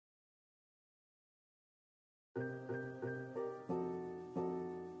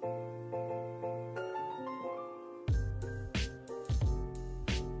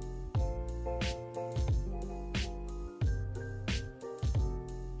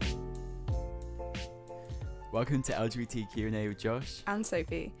Welcome to LGBT Q&A with Josh and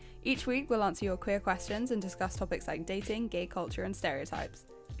Sophie. Each week we'll answer your queer questions and discuss topics like dating, gay culture and stereotypes.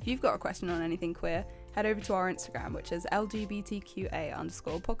 If you've got a question on anything queer, head over to our Instagram, which is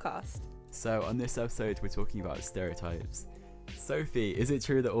LGBTQA_podcast. So on this episode we're talking about stereotypes. Sophie, is it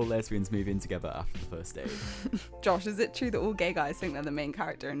true that all lesbians move in together after the first date? Josh, is it true that all gay guys think they're the main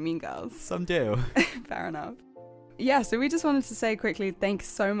character in Mean Girls? Some do. Fair enough. Yeah, so we just wanted to say quickly, thanks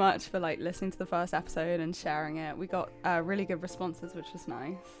so much for listening to the first episode and sharing it. We got really good responses, which was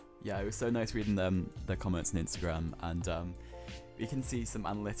nice. Yeah, it was so nice reading the comments on Instagram, and we can see some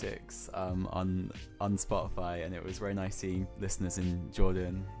analytics on Spotify, and it was very nice seeing listeners in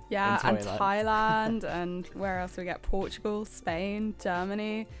Jordan. Yeah, and Thailand, and where else do we get? Portugal, Spain,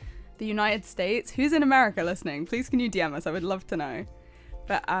 Germany, the United States. Who's in America listening? Please can you DM us? I would love to know.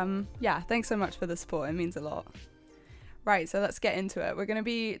 But yeah, thanks so much for the support. It means a lot. Right, so let's get into it. We're going to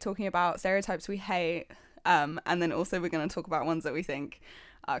be talking about stereotypes we hate, and then also we're going to talk about ones that we think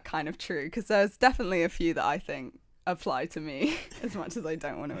are kind of true, because there's definitely a few that I think apply to me, as much as I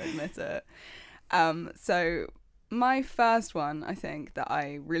don't want to admit it. So my first one, I think, that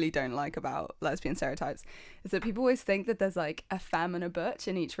I really don't like about lesbian stereotypes is that people always think that there's a femme and a butch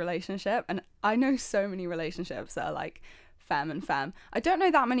in each relationship, and I know so many relationships that are femme and femme. I don't know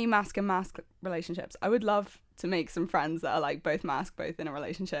that many masc and masc relationships. I would love to make some friends that are both masc, both in a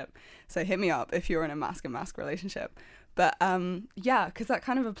relationship. So hit me up if you're in a masc and masc relationship. But yeah, because that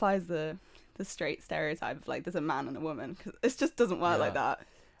kind of applies the straight stereotype of there's a man and a woman, because it just doesn't work like that.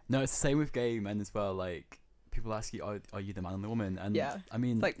 No, it's the same with gay men as well. People ask you, are you the man and the woman? And yeah, I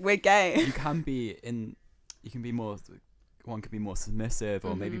mean, we're gay. you can be more, one could be more submissive,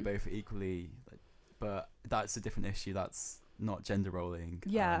 or maybe both equally, but that's a different issue. That's not gender rolling.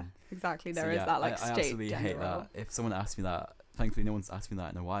 Yeah, exactly. There is that I straight absolutely gender hate role. that. If someone asked me that, thankfully no one's asked me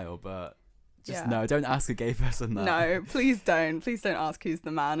that in a while, but just yeah. no, don't ask a gay person that. No, please don't ask who's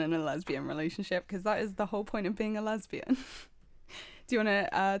the man in a lesbian relationship, because that is the whole point of being a lesbian. Do you want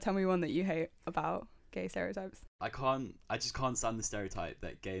to tell me one that you hate about gay stereotypes? I just can't stand the stereotype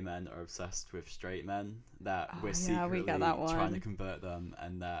that gay men are obsessed with straight men, that we're secretly trying to convert them,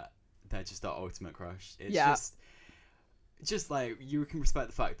 and that they're just our ultimate crush. It's just you can respect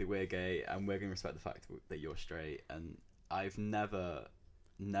the fact that we're gay, and we're gonna respect the fact that you're straight. And I've never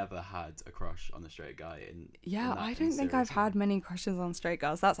had a crush on a straight guy I don't think I've had many crushes on straight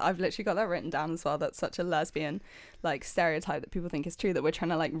girls. I've literally got that written down as well. That's such a lesbian stereotype that people think is true, that we're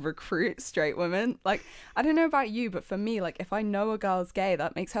trying to recruit straight women. I don't know about you, but for me, if I know a girl's gay,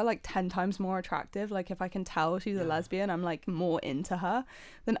 that makes her 10 times more attractive. If I can tell she's a lesbian, I'm more into her.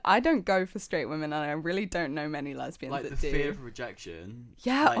 Then I don't go for straight women, and I really don't know many lesbians that do. The fear of rejection.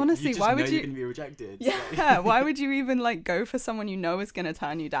 Yeah, honestly, why would you? You're gonna be rejected. Yeah, why would you even go for someone you know is gonna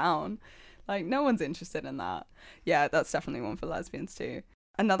turn you down? No one's interested in that. Yeah, that's definitely one for lesbians too.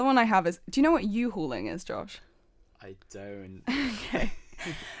 Another one I have is, do you know what U-hauling is, Josh? I don't. Okay.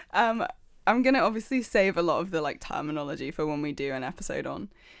 I'm gonna obviously save a lot of the terminology for when we do an episode on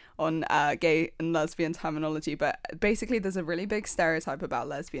gay and lesbian terminology, but basically there's a really big stereotype about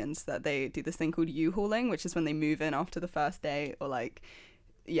lesbians that they do this thing called U-hauling, which is when they move in after the first date, or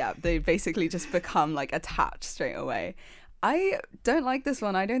they basically just become attached straight away. I don't like this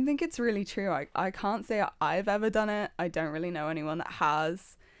one. I don't think it's really true. I can't say I've ever done it. I don't really know anyone that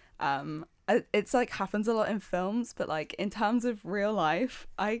has. It's happens a lot in films, but in terms of real life,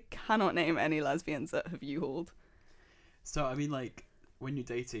 I cannot name any lesbians that have U-hauled. So I mean, when you're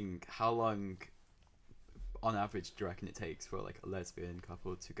dating, how long on average do you reckon it takes for a lesbian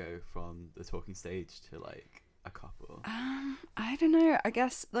couple to go from the talking stage to a couple? I don't know. I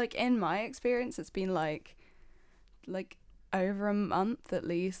guess in my experience, it's been over a month at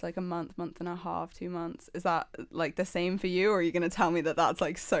least, a month and a half, 2 months. Is that the same for you, or are you going to tell me that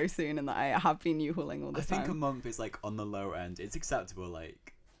that's so soon and that I have been U-hauling all the time? I think a month is on the lower end. It's acceptable.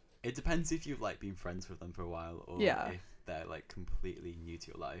 It depends if you've been friends with them for a while, or if they're completely new to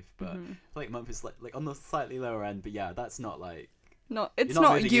your life. But a month is on the slightly lower end. But yeah, that's not it's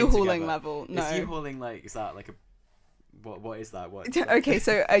not U-hauling level. No, it's U-hauling is that what is that? What? Okay,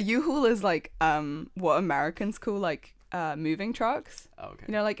 so a U-haul is what Americans call moving trucks. Oh, okay.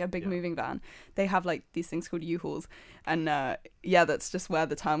 You know, a big moving van. They have these things called U-hauls, and that's just where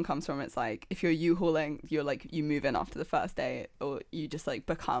the term comes from. It's if you're U-hauling, you're you move in after the first day, or you just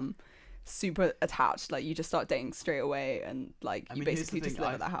become super attached. You just start dating straight away, and you basically just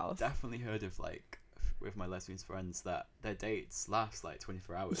live at the house. I've definitely heard of with my lesbian friends that their dates last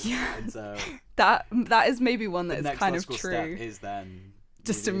 24 hours. Yeah. And so that is maybe one that is kind of true. Step is then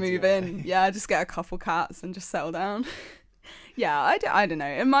just to move in. Yeah, just get a couple cats and just settle down. Yeah, I don't know.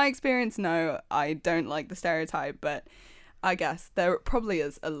 In my experience, no, I don't like the stereotype, but I guess there probably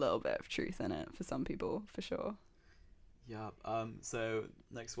is a little bit of truth in it for some people, for sure. Yeah. So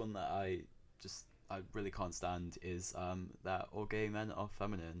next one that I really can't stand is that all gay men are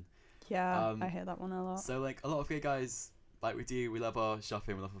feminine. Yeah, I hear that one a lot. So like a lot of gay guys, like we love our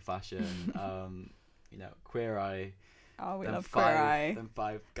shopping, we love our fashion. You know, Queer Eye. Oh, we love Queer Eye. Them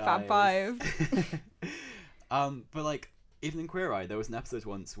 5 guys. Fab Five. But like even in Queer Eye, there was an episode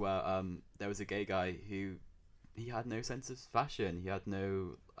once where there was a gay guy who he had no sense of fashion. He had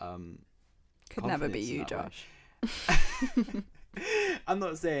no could never be you, Josh. I'm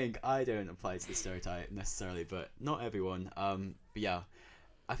not saying I don't apply to the stereotype necessarily, but not everyone. But yeah,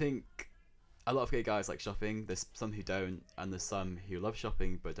 I think a lot of gay guys like shopping. There's some who don't, and there's some who love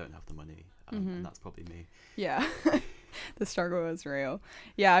shopping but don't have the money, and that's probably me. Yeah. The struggle is real.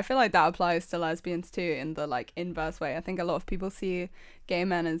 Yeah, I feel like that applies to lesbians too in the like inverse way. I think a lot of people see gay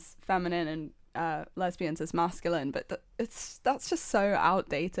men as feminine and lesbians as masculine, but that's just so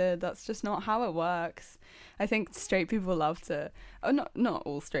outdated. That's just not how it works. I think straight people love to, not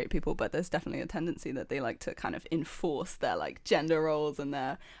all straight people, but there's definitely a tendency that they like to kind of enforce their like gender roles and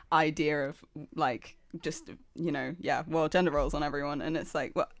their idea of like just, you know, gender roles on everyone. And it's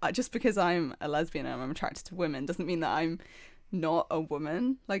like, well, just because I'm a lesbian and I'm attracted to women doesn't mean that I'm not a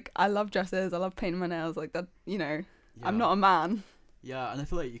woman. Like, I love dresses, I love painting my nails, like that, you know, I'm not a man. Yeah, and I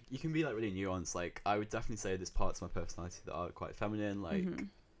feel like you can be like really nuanced. Like, I would definitely say there's parts of my personality that are quite feminine. Like,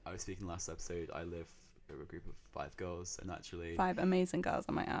 I was speaking last episode, I live with a group of 5 girls, so naturally 5 amazing girls,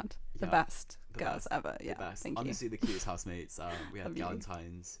 I might add. The best girls ever. Yeah, thank you. Honestly, the cutest housemates. We had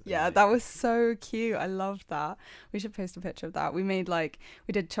Galentine's. Yeah, that was so cute. I loved that. We should post a picture of that. We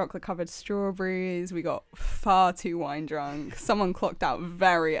did chocolate covered strawberries. We got far too wine drunk. Someone clocked out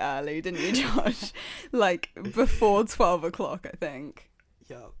very early, didn't you, Josh? Like before 12 o'clock, I think.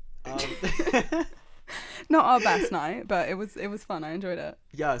 Yeah. Not our best night, but it was fun. I enjoyed it.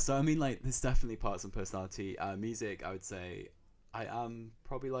 Yeah, so I mean, like, there's definitely parts of personality. Music, I would say I am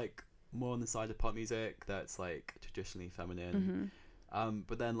probably like more on the side of pop music that's like traditionally feminine.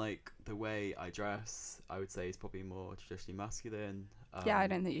 But then like the way I dress, I would say is probably more traditionally masculine. Yeah, I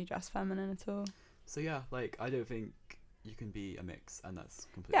don't think you dress feminine at all. So yeah, like I don't think you can be a mix, and that's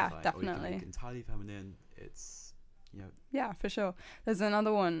completely fine. Definitely. Or you can be entirely feminine. It's, you know. Yeah, for sure. There's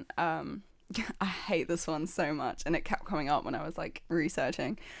another one. I hate this one so much, and it kept coming up when I was like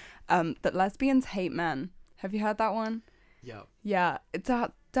researching. That lesbians hate men. Have you heard that one? Yeah. Yeah,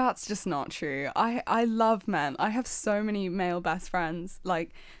 that's just not true. I love men. I have so many male best friends,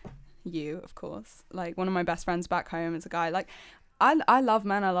 like you, of course. Like one of my best friends back home is a guy. Like I love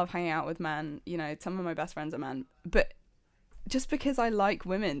men. I love hanging out with men. You know, some of my best friends are men. But just because I like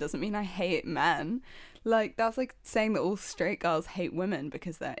women doesn't mean I hate men. Like, that's like saying that all straight girls hate women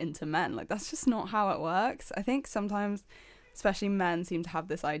because they're into men. Like, that's just not how it works. I think sometimes, especially men, seem to have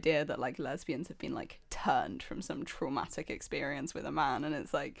this idea that, like, lesbians have been, like, turned from some traumatic experience with a man. And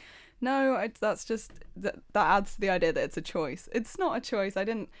it's like, no, that's just, that adds to the idea that it's a choice. It's not a choice. I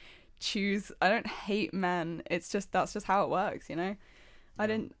don't hate men. It's just, that's just how it works, you know?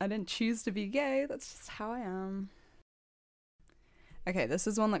 Yeah. I didn't choose to be gay. That's just how I am. Okay, this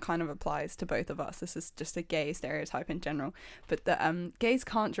is one that kind of applies to both of us. This is just a gay stereotype in general. But the gays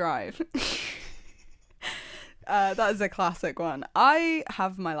can't drive. That is a classic one. I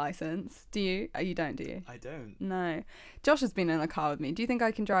have my license. Do you? You don't, do you? I don't. No. Josh has been in a car with me. Do you think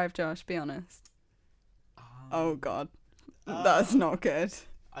I can drive, Josh? Be honest. Oh, God. That's not good.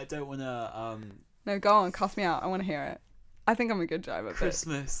 I don't want to... No, go on. Cuss me out. I want to hear it. I think I'm a good driver.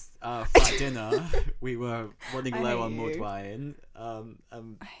 Christmas flat dinner, we were running low on mulled wine.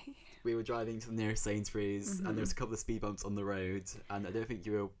 We were driving to the nearest Sainsbury's, and there was a couple of speed bumps on the road, and I don't think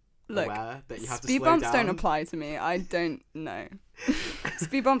you were aware that you have to slow down. Speed bumps don't apply to me. I don't know.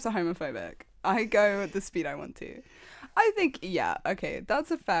 Speed bumps are homophobic. I go at the speed I want to. I think, yeah, okay, that's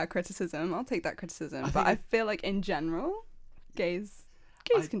a fair criticism. I'll take that criticism. But I feel like in general, gays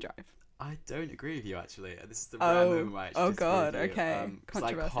can drive. I don't agree with you, actually. This is the rare moment where I actually disagree with you. Okay.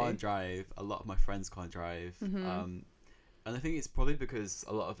 Controversy. I can't drive. A lot of my friends can't drive. And I think it's probably because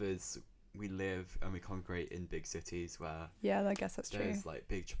a lot of us, we live and we congregate in big cities where... Yeah, I guess that's true. There's, like,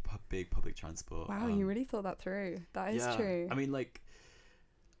 big public transport. Wow, you really thought that through. That is true. I mean, like,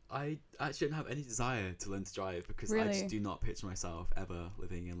 I actually don't have any desire to learn to drive because really? I just do not picture myself ever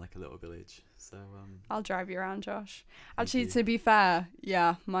living in, like, a little village. So, I'll drive you around, Josh. Actually, to be fair,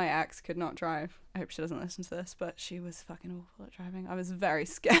 yeah, my ex could not drive. I hope she doesn't listen to this, but she was fucking awful at driving. I was very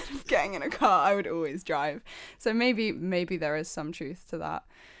scared of getting in a car. I would always drive. So maybe there is some truth to that.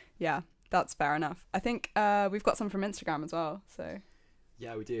 Yeah. That's fair enough. I think we've got some from Instagram as well, so...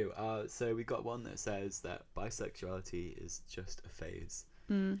 Yeah, we do. So we got one that says that bisexuality is just a phase.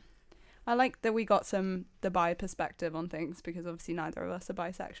 I like that we got the bi perspective on things, because obviously neither of us are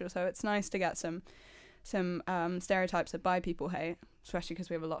bisexual, so it's nice to get some stereotypes that bi people hate, especially because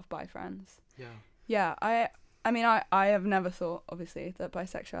we have a lot of bi friends. Yeah, I mean, I have never thought, obviously, that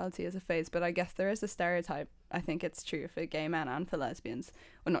bisexuality is a phase, but I guess there is a stereotype. I think it's true for gay men and for lesbians.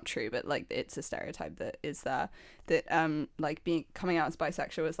 Well, not true, but, like, it's a stereotype that is there, that, like, coming out as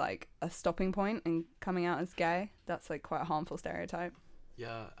bisexual is, like, a stopping point, and coming out as gay, that's, like, quite a harmful stereotype.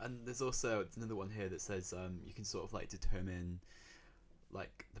 Yeah, and there's also another one here that says you can sort of, like, determine,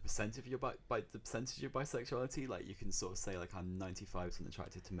 like, the percentage of your bisexuality. Like, you can sort of say, like, I'm 95%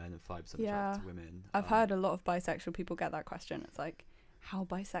 attracted to men and 5% attracted to women. I've heard a lot of bisexual people get that question. It's like, how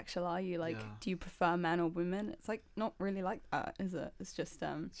bisexual are you? Like, do you prefer men or women? It's like not really like that, is it? It's just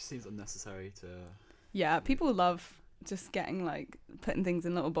it just seems unnecessary to... Yeah, people love just getting, like, putting things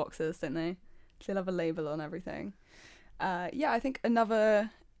in little boxes, don't they? They love a label on everything. Yeah, I think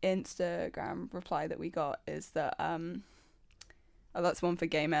another Instagram reply that we got is that that's one for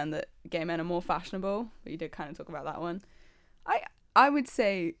gay men, that gay men are more fashionable. We did kind of talk about that one. I would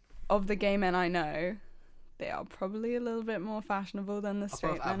say, of the gay men I know, they are probably a little bit more fashionable than the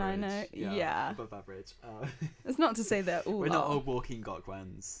straight men I know. Yeah. Above average. It's not to say that all we're not all walking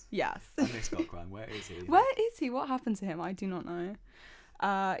Gokwans. Yes. I miss Gokwan. Where is he? Where is he? What happened to him? I do not know.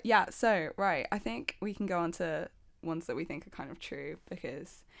 Yeah, so, right. I think we can go on to ones that we think are kind of true,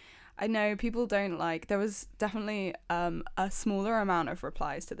 because I know people don't like... There was definitely a smaller amount of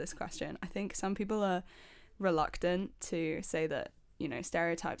replies to this question. I think some people are reluctant to say that, you know,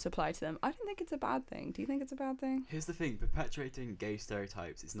 stereotypes apply to them. I don't think it's a bad thing. Do you think it's a bad thing? Here's the thing. Perpetuating gay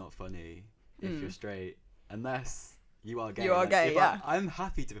stereotypes is not funny if you're straight, unless you are gay. You are gay, yeah. I'm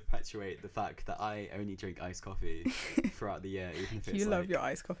happy to perpetuate the fact that I only drink iced coffee throughout the year, even if it's You love your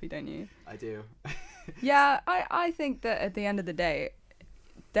iced coffee, don't you? I do. Yeah, I think that at the end of the day,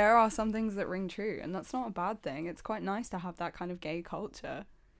 there are some things that ring true, and that's not a bad thing. It's quite nice to have that kind of gay culture.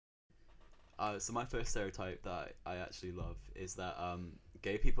 So my first stereotype that I actually love is that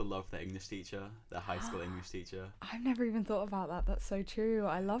gay people love their English teacher, their high school English teacher. I've never even thought about that. That's so true.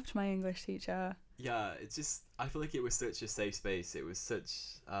 I loved my English teacher. Yeah, it's just, I feel like it was such a safe space. It was such,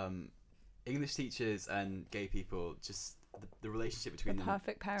 English teachers and gay people, just the relationship between them.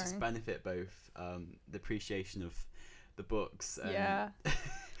 Perfect pairing. Just benefit both, the appreciation of the books. And yeah.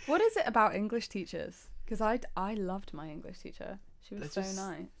 What is it about English teachers? Because I loved my English teacher. She was so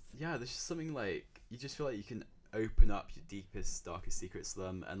nice. Yeah, there's just something like, you just feel like you can open up your deepest, darkest secrets to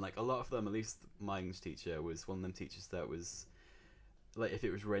them. And like a lot of them, at least my English teacher was one of them teachers that was, like, if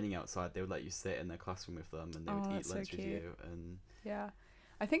it was raining outside, they would let you sit in their classroom with them, and they would eat lunch with you. And yeah,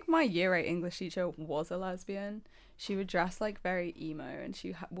 I think my year 8 English teacher was a lesbian. She would dress like very emo, and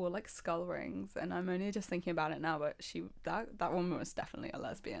she wore like skull rings, and I'm only just thinking about it now, but that woman was definitely a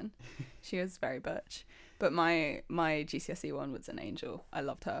lesbian. She was very butch. But my GCSE one was an angel. I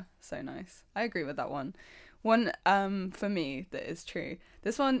loved her. So nice. I agree with that one. One for me that is true.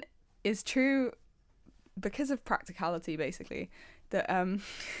 This one is true because of practicality, basically. That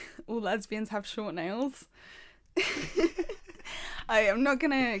all lesbians have short nails. I am not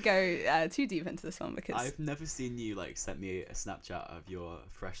gonna go too deep into this one, because I've never seen you like send me a Snapchat of your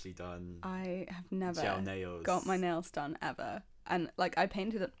freshly done. I have never gel nails. Got my nails done ever. And like, I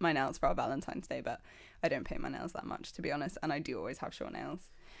painted my nails for our Valentine's Day, but I don't paint my nails that much, to be honest, and I do always have short nails.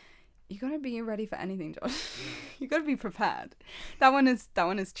 You gotta be ready for anything, Josh. You gotta be prepared. That one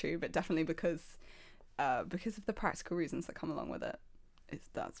is true, but definitely because of the practical reasons that come along with it.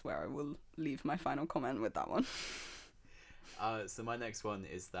 That's where I will leave my final comment with that one. So my next one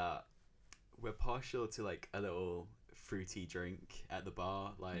is that we're partial to like a little fruity drink at the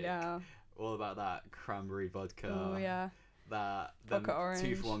bar, like all about that cranberry vodka. Oh yeah. That vodka orange.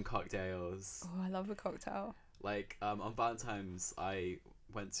 2-for-1 cocktails. Oh, I love a cocktail. Like on Valentine's, I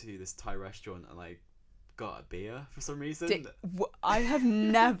went to this Thai restaurant and I got a beer for some reason. I have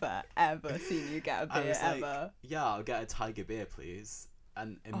never ever seen you get a beer ever. Yeah, I'll get a tiger beer, please.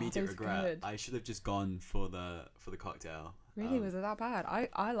 And immediate regret. Good. I should have just gone for the cocktail. Really, was it that bad?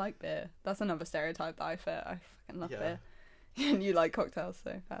 I like beer. That's another stereotype that I fit. I fucking love beer. And you like cocktails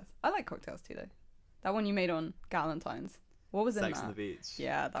so fast. I like cocktails too, though. That one you made on Galentine's. What was in that? Sex on the Beach.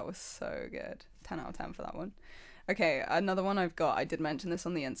 Yeah, that was so good. 10 out of 10 for that one. Okay, another one I've got. I did mention this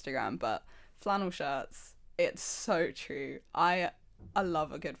on the Instagram, but flannel shirts. It's so true. I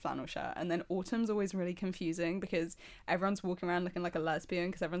love a good flannel shirt. And then autumn's always really confusing because everyone's walking around looking like a lesbian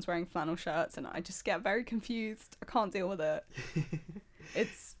because everyone's wearing flannel shirts, and I just get very confused. I can't deal with it.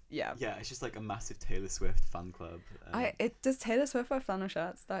 yeah. Yeah, it's just like a massive Taylor Swift fan club. Does Taylor Swift wear flannel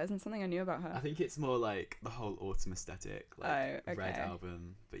shirts? That isn't something I knew about her. I think it's more like the whole autumn aesthetic, like Red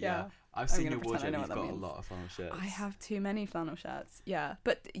album. But yeah, I've seen your wardrobe. You've got a lot of flannel shirts. I have too many flannel shirts. Yeah,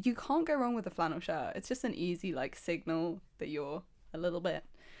 but you can't go wrong with a flannel shirt. It's just an easy like signal that you're a little bit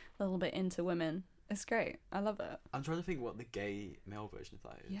into women. It's great. I love it. I'm trying to think what the gay male version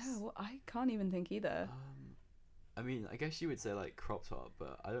of that is. Yeah, well, I can't even think either. I mean, I guess you would say like crop top,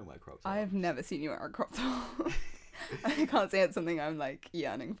 but I don't wear crop top. I've never seen you wear a crop top. I can't say it's something I'm like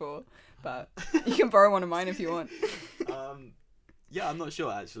yearning for, but you can borrow one of mine if you want. Yeah, I'm not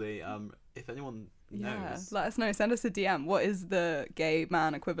sure actually. If anyone knows, let us know. Send us a DM. What is the gay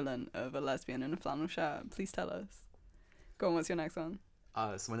man equivalent of a lesbian in a flannel shirt? Please tell us. Go on. What's your next one?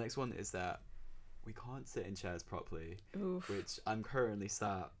 So my next one is that we can't sit in chairs properly. Oof. Which I'm currently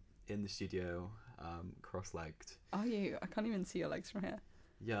sat in the studio, cross-legged. Are you? I can't even see your legs from here.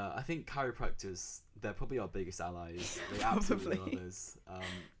 Yeah, I think chiropractors, they're probably our biggest allies. They absolutely love us.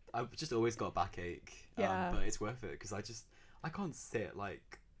 I've just always got a backache, but it's worth it because I can't sit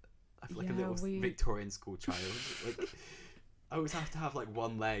like I feel like a little Victorian school child. Like I always have to have like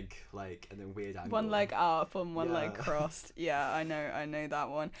one leg like and then weird angle. One leg up and one leg crossed. Yeah, I know that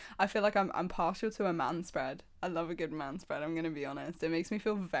one. I feel like I'm partial to a man spread. I love a good man spread, I'm gonna be honest. It makes me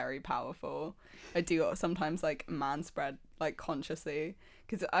feel very powerful. I do sometimes like man spread like consciously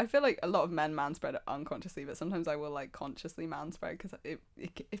because I feel like a lot of men man spread unconsciously, but sometimes I will like consciously man spread because it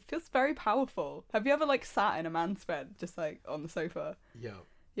feels very powerful. Have you ever like sat in a man spread just like on the sofa?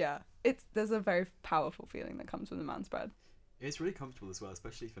 Yeah, there's a very powerful feeling that comes with a man spread. It's really comfortable as well,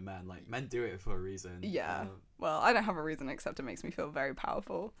 especially for men. Like, men do it for a reason. Yeah. Well, I don't have a reason except it makes me feel very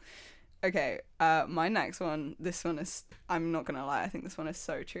powerful. Okay, my next one, this one is, I'm not going to lie, I think this one is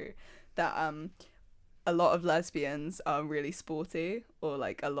so true. That a lot of lesbians are really sporty, or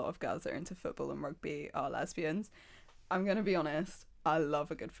like a lot of girls that are into football and rugby are lesbians. I'm going to be honest, I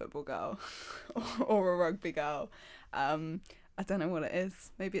love a good football girl or a rugby girl. I don't know what it is.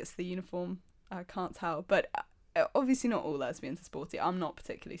 Maybe it's the uniform. I can't tell. But obviously not all lesbians are sporty. I'm not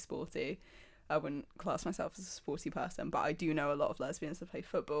particularly sporty. I wouldn't class myself as a sporty person, but I do know a lot of lesbians that play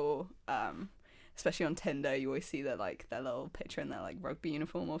football. Especially on Tinder, you always see their little picture in their like rugby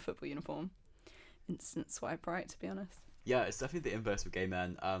uniform or football uniform. Instant swipe right, to be honest. Yeah, it's definitely the inverse with gay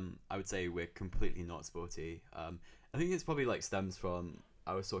men. I would say we're completely not sporty. I think it's probably like stems from,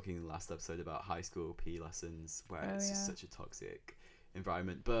 I was talking in the last episode about high school PE lessons where it's just such a toxic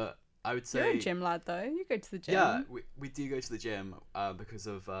environment. But I would say you're a gym lad though. You go to the gym. Yeah, we do go to the gym because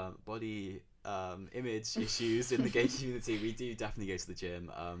of body image issues in the gay community. We do definitely go to the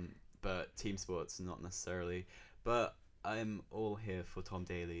gym, but team sports not necessarily. But I'm all here for Tom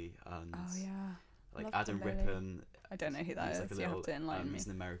Daly and like Adam Rippon. I don't know who that is. Like you have to enlighten me. He's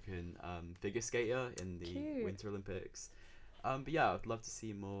an American figure skater in the Winter Olympics. But yeah, I'd love to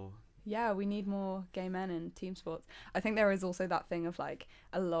see more. Yeah, we need more gay men in team sports. I think there is also that thing of like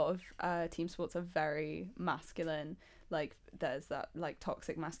a lot of team sports are very masculine. Like there's that like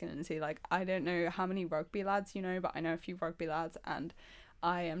toxic masculinity. Like I don't know how many rugby lads you know, but I know a few rugby lads and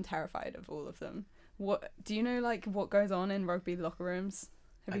I am terrified of all of them. What do you know like what goes on in rugby locker rooms?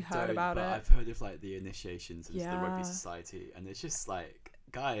 Have you heard about it? I've heard of like the initiations into the rugby society and it's just like,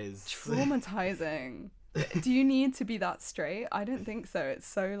 guys, traumatizing. Do you need to be that straight? I don't think so. It's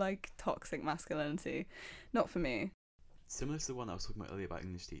so like toxic masculinity. Not for me. Similar to the one I was talking about earlier about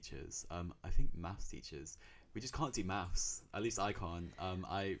English teachers, I think maths teachers, we just can't do maths. At least I can't.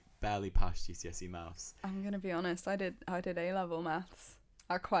 I barely passed GCSE maths. I'm gonna be honest, I did A-level maths.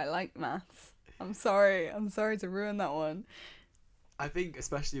 I quite like maths. I'm sorry to ruin that one. I think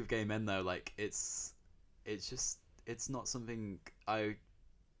especially with gay men though, like it's not something I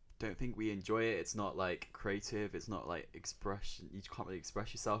don't think we enjoy it. It's not like creative, it's not like expression, you can't really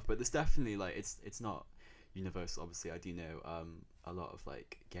express yourself, but there's definitely like it's not universal. Obviously I do know a lot of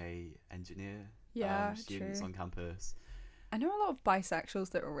like gay engineer students on campus. I know a lot of bisexuals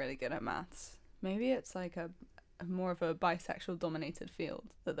that are really good at maths. Maybe it's like a more of a bisexual dominated field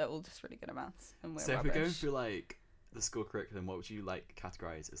that they're all just really good at maths and we're so rubbish. If we're going through like the school curriculum, what would you like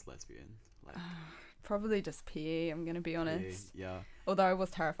categorize as lesbian? Like probably just PE, I'm gonna be honest. PE, yeah. Although I was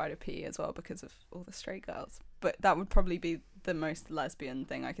terrified of PE as well because of all the straight girls. But that would probably be the most lesbian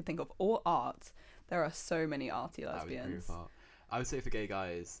thing I could think of. Or art. There are so many arty lesbians. I would agree with that. I would say for gay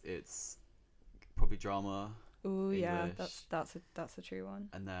guys, it's probably drama. Ooh, yeah, that's a true one.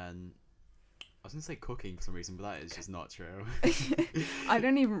 And then I was gonna say cooking for some reason, but that is just not true. I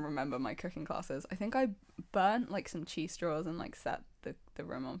don't even remember my cooking classes. I think I burnt like some cheese straws and like set the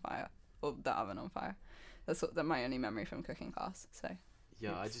room on fire. Or the oven on fire. That's my only memory from cooking class. So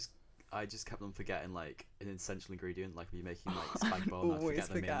Yeah, I just kept on forgetting like an essential ingredient, like we making like spag bol, and I forget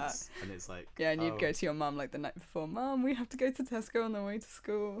the mince, and it's like and you'd go to your mum like the night before. Mum, we have to go to Tesco on the way to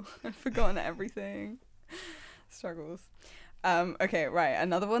school. I've forgotten everything. Struggles. Okay, right.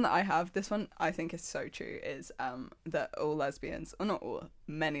 Another one that I have. This one I think is so true. Is that all lesbians, or not all,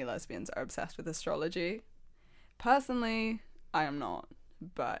 many lesbians are obsessed with astrology. Personally, I am not,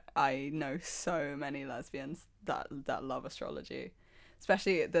 but I know so many lesbians that love astrology.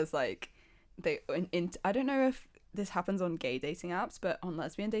 Especially there's like I don't know if this happens on gay dating apps, but on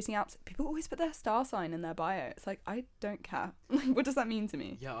lesbian dating apps, people always put their star sign in their bio. It's like, I don't care. What does that mean to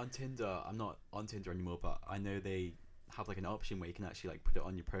me? Yeah, on Tinder, I'm not on Tinder anymore, but I know they have like an option where you can actually like put it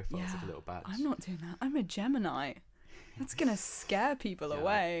on your profile as like a little badge. I'm not doing that. I'm a Gemini. That's gonna scare people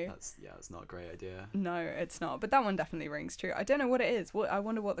away. That's not a great idea. No, it's not. But that one definitely rings true. I don't know what it is. I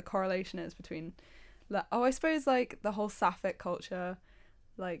wonder what the correlation is between. I suppose like the whole sapphic culture.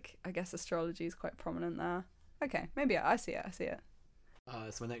 Like, I guess astrology is quite prominent there. Okay, maybe I see it.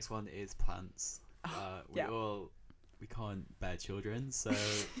 So my next one is plants. We can't bear children, so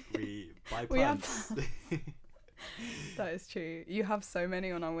we buy plants. That is true. You have so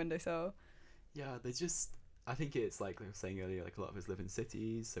many on our windowsill. Yeah, they just. I think it's like I was saying earlier, like a lot of us live in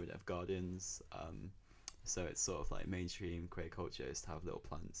cities, so we don't have gardens. So it's sort of like mainstream queer culture is to have little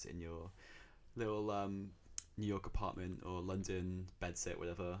plants in your little New York apartment or London bedsit,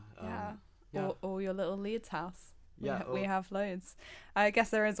 whatever. Or your little Leeds house. Yeah, we have loads. I guess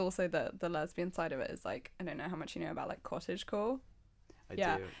there is also the lesbian side of it. Is like, I don't know how much you know about like cottagecore. I do.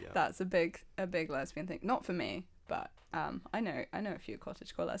 Yeah, that's a big lesbian thing. Not for me, but I know a few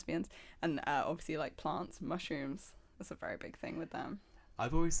cottagecore lesbians, and obviously like plants, mushrooms. That's a very big thing with them.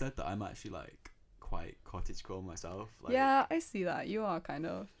 I've always said that I'm actually like quite cottagecore myself. Like, yeah, I see that. You are kind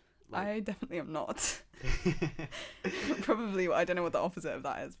of. Like, I definitely am not. Probably, I don't know what the opposite of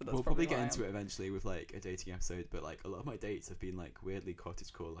that is, but that's we'll probably get into it eventually with like a dating episode. But like a lot of my dates have been like weirdly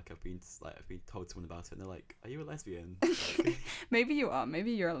cottagecore. Like I've been told someone about it, and they're like, "Are you a lesbian?" Maybe you are.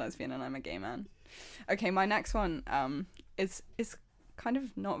 Maybe you're a lesbian, and I'm a gay man. Okay, my next one is kind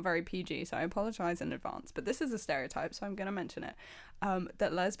of not very PG, so I apologize in advance. But this is a stereotype, so I'm going to mention it.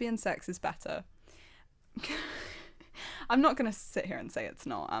 That lesbian sex is better. I'm not going to sit here and say it's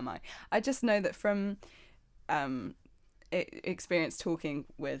not, am I? I just know that from experience talking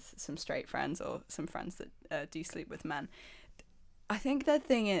with some straight friends or some friends that do sleep with men, I think the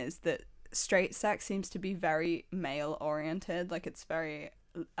thing is that straight sex seems to be very male oriented. Like it's very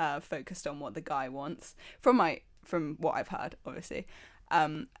focused on what the guy wants from what I've heard, obviously.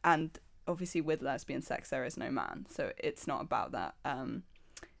 And obviously with lesbian sex there is no man, so it's not about that.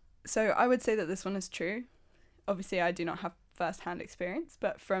 So I would say that this one is true. Obviously, I do not have first-hand experience,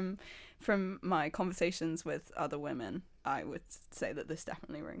 but from my conversations with other women, I would say that this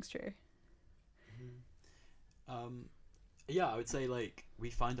definitely rings true. Yeah, I would say like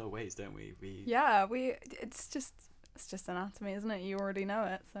we find our ways, don't we? It's just anatomy, isn't it? You already know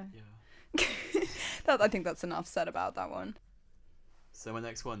it, so yeah. I think that's enough said about that one. So my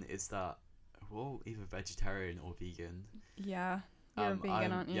next one is that we're all either vegetarian or vegan. Yeah. You're a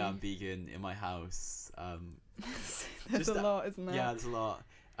vegan, aren't you? Yeah, I'm vegan in my house. There's a lot, isn't there? Yeah, there's a lot.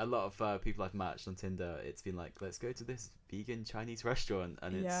 A lot of people I've matched on Tinder, it's been like, let's go to this vegan Chinese restaurant,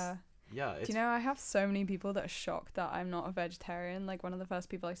 and it's do you know, I have so many people that are shocked that I'm not a vegetarian. Like one of the first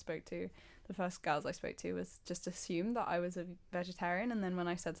girls I spoke to was just assumed that I was a vegetarian, and then when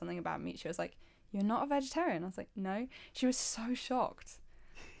I said something about meat, she was like, "You're not a vegetarian?" I was like, "No." She was so shocked.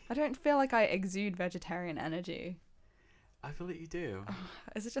 I don't feel like I exude vegetarian energy. I feel that you do.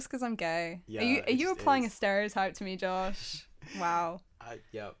 Is it just because I'm gay? Yeah. Are you applying a stereotype to me, Josh? Wow.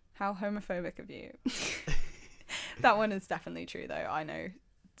 Yeah. How homophobic of you. That one is definitely true, though. I know.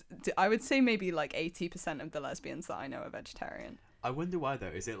 I would say maybe like 80% of the lesbians that I know are vegetarian. I wonder why, though.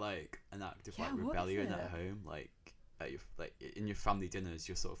 Is it like an act of like rebellion at home? Like in your family dinners,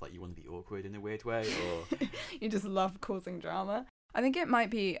 you're sort of like you want to be awkward in a weird way, or you just love causing drama? I think it might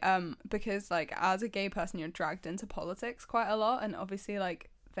be because like as a gay person you're dragged into politics quite a lot, and obviously like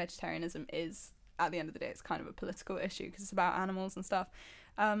vegetarianism is at the end of the day it's kind of a political issue because it's about animals and stuff.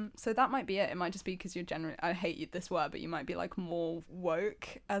 So that might be it. It might just be because you're generally, I hate this word, but you might be like more woke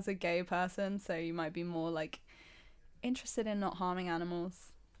as a gay person, so you might be more like interested in not harming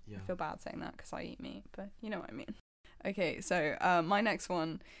animals. Yeah. I feel bad saying that because I eat meat, but you know what I mean. Okay, so my next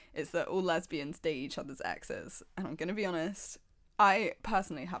one is that all lesbians date each other's exes, and I'm gonna be honest, I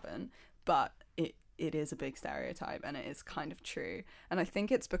personally haven't, but it is a big stereotype and it is kind of true. And I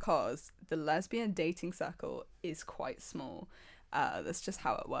think it's because the lesbian dating circle is quite small. That's just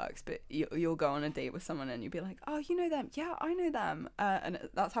how it works. But you'll go on a date with someone and you'll be like, oh, you know them? Yeah, I know them. And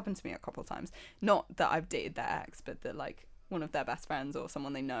that's happened to me a couple of times. Not that I've dated their ex, but that like one of their best friends or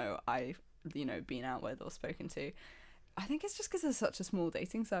someone they know I've, been out with or spoken to. I think it's just because there's such a small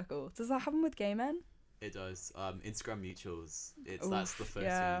dating circle. Does that happen with gay men? It does. Instagram mutuals. That's the first thing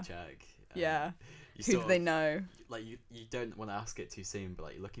you check. Yeah. Who do they know? Like you don't want to ask it too soon, but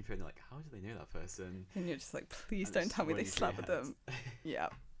like you're looking through and you're like, how do they know that person? And you're just like, please don't tell me they slept with them. Yeah,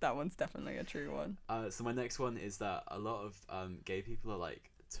 that one's definitely a true one. So my next one is that a lot of gay people are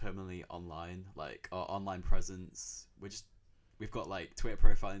like terminally online, like our online presence. We've got like Twitter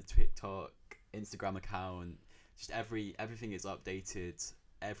profile and TikTok, Instagram account. Just everything is updated.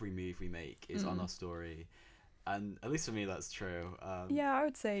 Every move we make is on our story. And at least for me, that's true. Yeah, I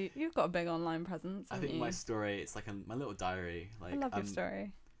would say you've got a big online presence. I think my story, it's like my little diary. Like, I love your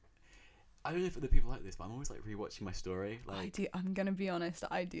story. I don't know if other people like this, but I'm always like rewatching my story. Like, I do. I'm gonna be honest.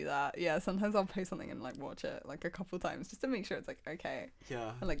 I do that. Yeah. Sometimes I'll post something and like watch it like a couple times just to make sure it's like okay.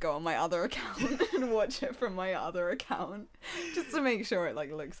 Yeah. And like go on my other account and watch it from my other account just to make sure it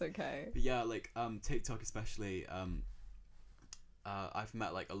like looks okay. But yeah, like TikTok especially. I've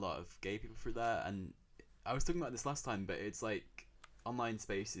met like a lot of gay people through there, and I was talking about this last time, but it's like online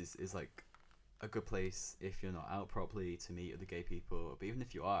spaces is like a good place if you're not out properly to meet other gay people. But even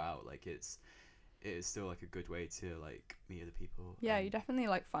if you are out, like it is still like a good way to like meet other people. Yeah, you definitely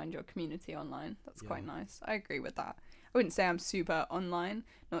like find your community online. That's quite nice. I agree with that. I wouldn't say I'm super online,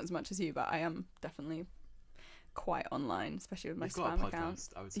 not as much as you, but I am definitely quite online, especially with my spam account.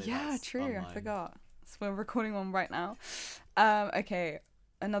 I would say yeah, true. Online. I forgot. So we're recording one right now. Okay.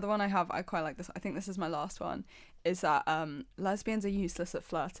 Another one I quite like this. I think this is my last one. Is that lesbians are useless at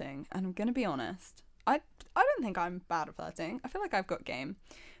flirting, and I'm gonna be honest. I don't think I'm bad at flirting. I feel like I've got game,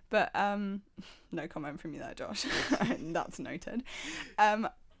 but no comment from you there, Josh. That's noted. The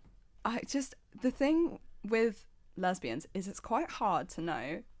thing with lesbians is it's quite hard to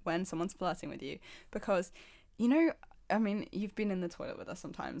know when someone's flirting with you because, I mean, you've been in the toilet with us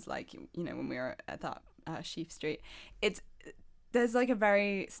sometimes, like when we were at that Sheaf Street. There's like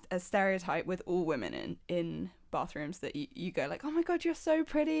a stereotype with all women in bathrooms that you go like, oh my god, you're so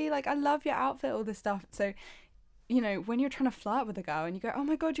pretty, like I love your outfit, all this stuff. So when you're trying to flirt with a girl and you go, oh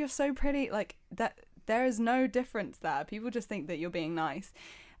my god, you're so pretty, like that, there is no difference there. People just think that you're being nice.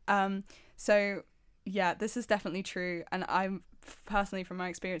 So yeah, this is definitely true. And I'm personally, from my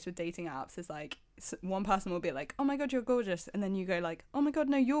experience with dating apps, is like one person will be like, oh my god, you're gorgeous, and then you go like, oh my god,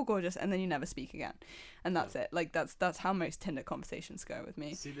 no, you're gorgeous, and then you never speak again, and that's it. Like that's how most Tinder conversations go with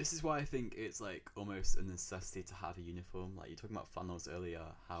me. See, this is why I think it's like almost a necessity to have a uniform. Like you're talking about flannels earlier,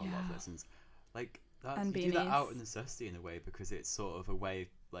 how a lot of lessons like that, and you do that out of necessity in a way, because it's sort of a way of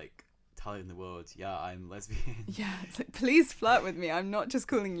like telling the world, yeah, I'm lesbian. Yeah, it's like, please flirt with me, I'm not just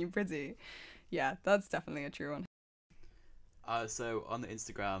calling you pretty. Yeah, that's definitely a true one. So on the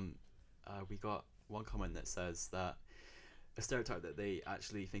Instagram, we got one comment that says that a stereotype that they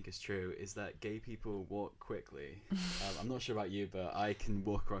actually think is true is that gay people walk quickly. I'm not sure about you, but I can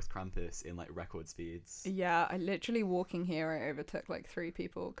walk across campus in like record speeds. Yeah, I literally walking here, I overtook like 3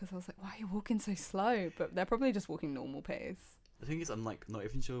 people because I was like, why are you walking so slow? But they're probably just walking normal pace. The thing is, I'm like not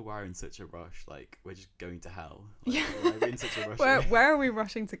even sure why we're in such a rush. Like we're just going to hell. Like, yeah. We're in such a rush. Where are we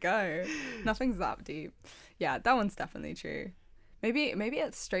rushing to go? Nothing's that deep. Yeah, that one's definitely true. Maybe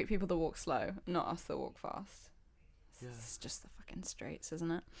it's straight people that walk slow, not us that walk fast. Yeah. It's just the fucking straights, isn't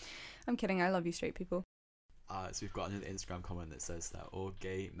it? I'm kidding. I love you, straight people. So we've got another Instagram comment that says that all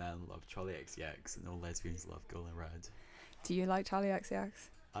gay men love Charlie XCX and all lesbians love Girl in Red. Do you like Charlie XCX?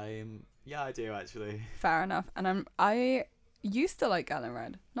 Yeah, I do actually. Fair enough. And I used to like Girl in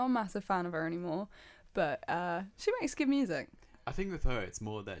Red. Not a massive fan of her anymore, but she makes good music. I think with her, it's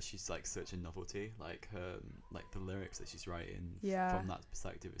more that she's like such a novelty. Like her, like the lyrics that she's writing. Yeah. From that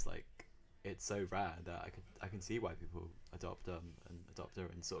perspective, is like it's so rare that I can see why people adopt her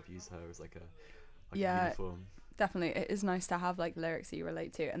and sort of use her as like a uniform. Definitely, it is nice to have like lyrics that you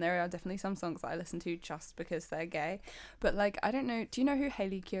relate to, and there are definitely some songs that I listen to just because they're gay. But like, I don't know. Do you know who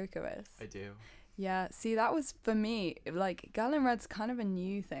Hayley Kiyoko is? I do. Yeah, see, that was, for me, like, Girl in Red's kind of a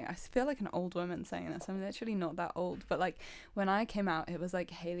new thing. I feel like an old woman saying this. I'm literally not that old. But, like, when I came out, it was,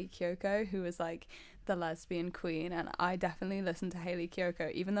 like, Hayley Kiyoko, who was, like, the lesbian queen. And I definitely listened to Hayley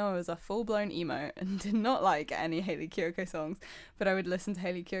Kiyoko, even though I was a full-blown emo and did not like any Hayley Kiyoko songs. But I would listen to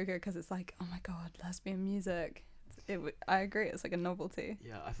Hayley Kiyoko because it's like, oh, my God, lesbian music. I agree, it's, like, a novelty.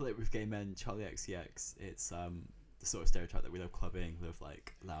 Yeah, I feel like with gay men, Charli XCX, it's the sort of stereotype that we love clubbing, love,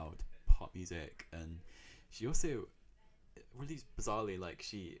 like, loud pop music, and she also really bizarrely, like,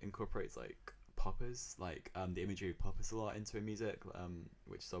 she incorporates like poppers, like the imagery of poppers a lot into her music,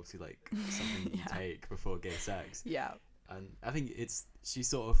 which is obviously like something you take before gay sex. Yeah. And I think she's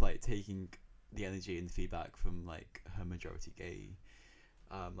sort of like taking the energy and feedback from like her majority gay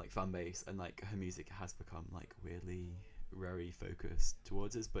like fan base, and like her music has become like weirdly very focused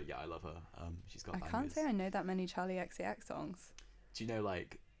towards us. But yeah, I love her. She's got bangers. Can't say I know that many Charlie XCX songs. Do you know,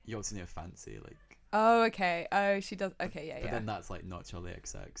 like, you obviously know Fancy, like... Oh, okay. Oh, she does. Okay, yeah, but then that's like not Charlie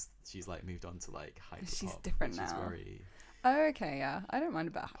XX. She's like moved on to like hyper pop. She's different now. She's very... Oh, okay, yeah. I don't mind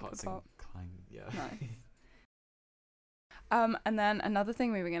a bit of hyper pop. Clang, yeah. Nice. And then another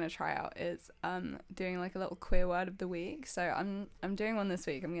thing we were going to try out is doing like a little queer word of the week. So I'm doing one this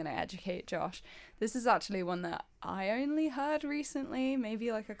week. I'm going to educate Josh. This is actually one that I only heard recently,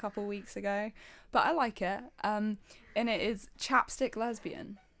 maybe like a couple weeks ago, but I like it. And it is chapstick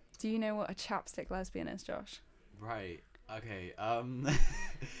lesbian. Do you know what a chapstick lesbian is, Josh? Right. Okay.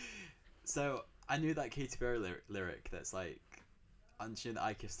 So I knew that Katy Perry lyric that's like, and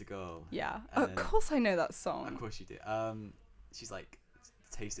I kissed a girl. Yeah. Of course I know that song. Of course you do. She's like,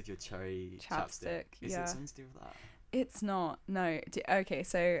 taste of your cherry chapstick. Is it something to do with that? It's not. No. Okay,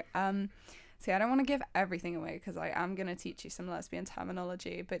 so see, I don't want to give everything away because I am going to teach you some lesbian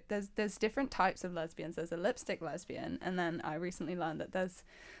terminology, but there's different types of lesbians. There's a lipstick lesbian, and then I recently learned that there's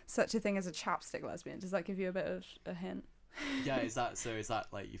such a thing as a chapstick lesbian. Does that give you a bit of a hint? Yeah, is that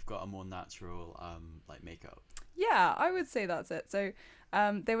like you've got a more natural like makeup? Yeah, I would say that's it. So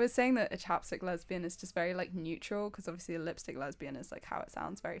they were saying that a chapstick lesbian is just very like neutral, because obviously a lipstick lesbian is like how it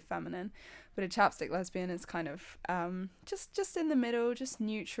sounds, very feminine, but a chapstick lesbian is kind of just in the middle, just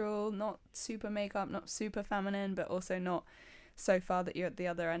neutral, not super makeup, not super feminine, but also not so far that you're at the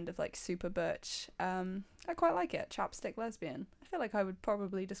other end of like super butch. I quite like it. Chapstick lesbian. I feel like I would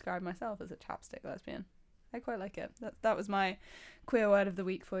probably describe myself as a chapstick lesbian. I quite like it. That was my queer word of the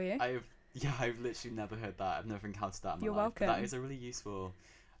week for you. I've literally never heard that. I've never encountered that in my You're life. welcome. But that is a really useful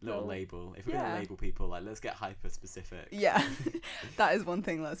little label. If we're going to label people, like, let's get hyper specific. Yeah, that is one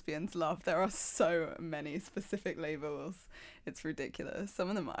thing lesbians love. There are so many specific labels. It's ridiculous. Some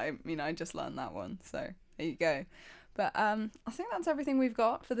of them, I just learned that one. So there you go. But I think that's everything we've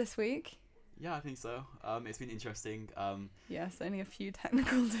got for this week. Yeah, I think so. It's been interesting. Yes, only a few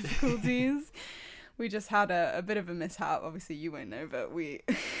technical difficulties. We just had a bit of a mishap. Obviously, you won't know, but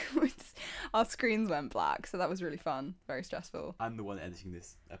our screens went black, so that was really fun. Very stressful. I'm the one editing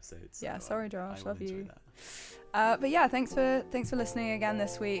this episode. So, yeah, sorry, Josh. Love you. But yeah, thanks for listening again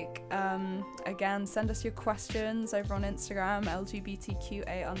this week. Again, send us your questions over on Instagram,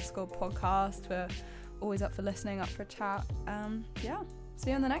 LGBTQA_podcast. We're always up for listening, up for a chat. Yeah,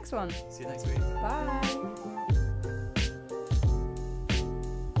 see you in the next one. See you next week. Bye.